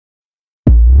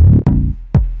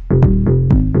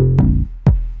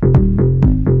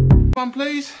one,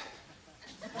 please.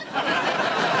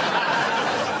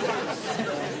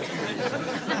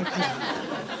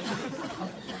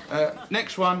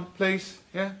 Next one, please.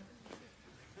 Yeah.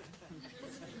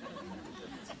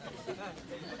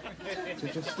 So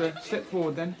just step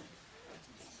forward then.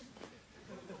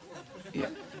 Yeah.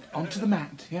 Onto the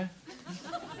mat. Yeah.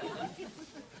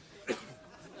 There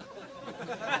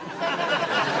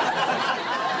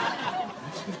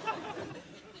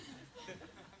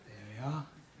we are.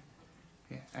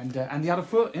 Yeah. And the other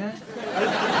foot. Yeah.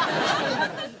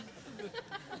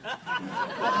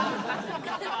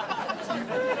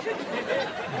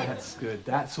 That's good.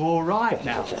 That's all right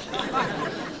now.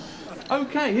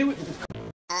 Okay, here we...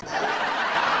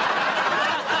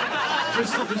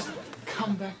 Just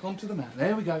come back onto the mat.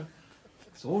 There we go.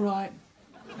 It's all right.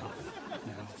 Now,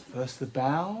 first the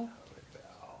bow.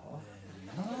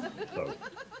 So,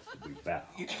 we bow.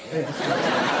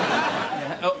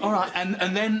 Yeah, all right,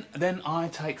 and then I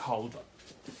take hold.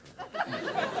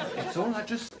 It's all right.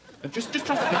 Just trust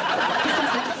me.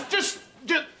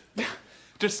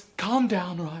 Just calm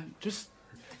down, all right? Just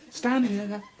stand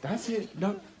here. That's it.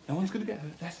 No one's gonna get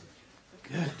hurt. That's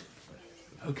good.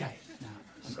 Okay. Now.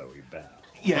 So we bow.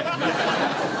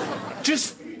 Yeah.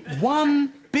 Just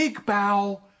one big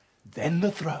bow, then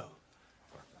the throw.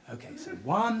 Okay, so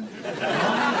one,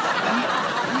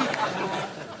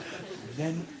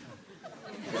 then...